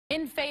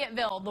In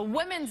Fayetteville, the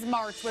Women's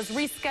March was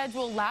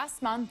rescheduled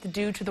last month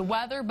due to the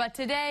weather, but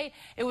today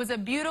it was a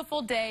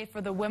beautiful day for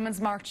the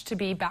Women's March to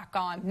be back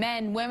on.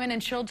 Men, women,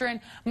 and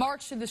children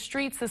marched through the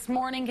streets this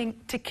morning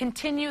to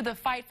continue the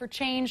fight for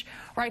change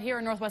right here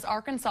in Northwest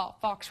Arkansas.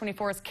 Fox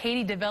 24's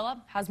Katie Davila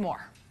has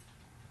more.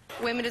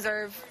 Women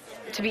deserve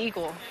to be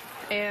equal,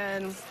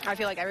 and I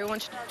feel like everyone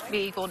should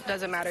be equal. It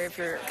doesn't matter if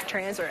you're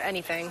trans or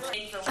anything.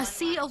 A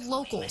sea of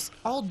locals,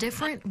 all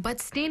different,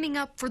 but standing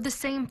up for the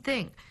same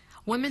thing.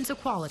 Women's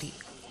equality.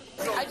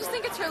 I just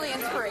think it's really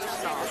inspirational,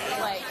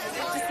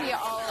 to see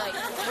all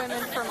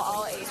women from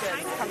all ages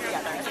come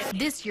together.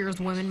 This year's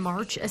Women's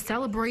March, a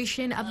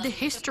celebration of the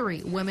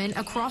history women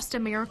across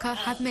America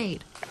have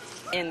made.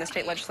 In the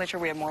state legislature,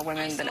 we have more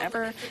women than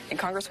ever. In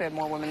Congress, we have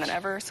more women than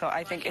ever. So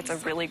I think it's a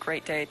really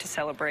great day to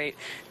celebrate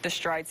the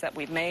strides that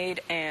we've made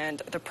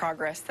and the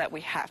progress that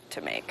we have to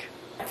make.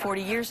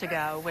 40 years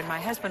ago, when my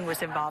husband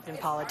was involved in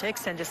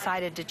politics and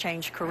decided to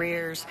change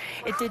careers,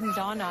 it didn't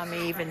dawn on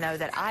me, even though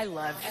that I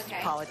loved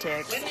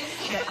politics,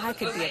 that I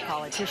could be a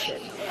politician.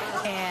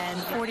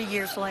 And 40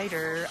 years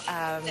later,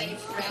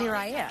 here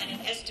I am.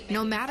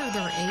 No matter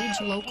their age,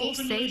 locals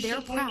say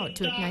they're proud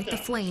to ignite the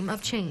flame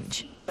of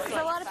change. So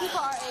a lot of people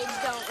our age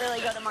don't really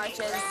go to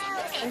marches,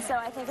 and so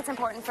I think it's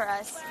important for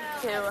us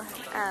to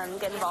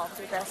get involved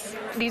with this.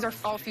 These are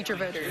all future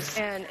voters,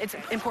 and it's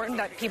important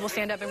that people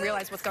stand up and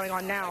realize what's going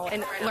on now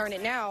and learn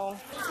it now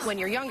when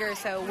you're younger,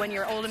 so when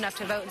you're old enough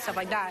to vote and stuff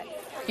like that,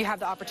 you have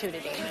the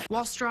opportunity.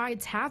 While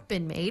strides have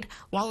been made,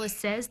 Wallace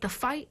says the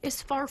fight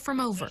is far from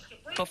over.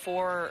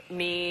 Before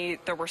me,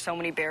 there were so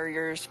many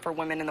barriers for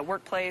women in the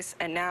workplace,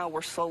 and now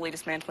we're slowly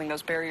dismantling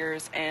those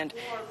barriers, and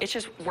it's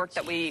just work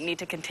that we need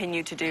to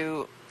continue to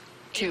do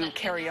to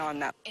carry on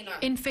that.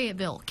 In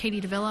Fayetteville, Katie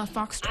Davila,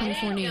 Fox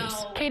 24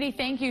 News. Katie,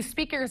 thank you.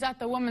 Speakers at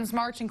the Women's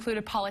March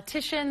included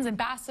politicians,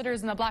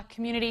 ambassadors in the black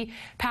community,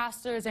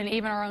 pastors, and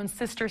even our own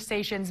sister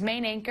station's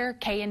main anchor,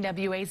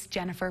 KNWA's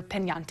Jennifer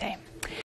Pignante.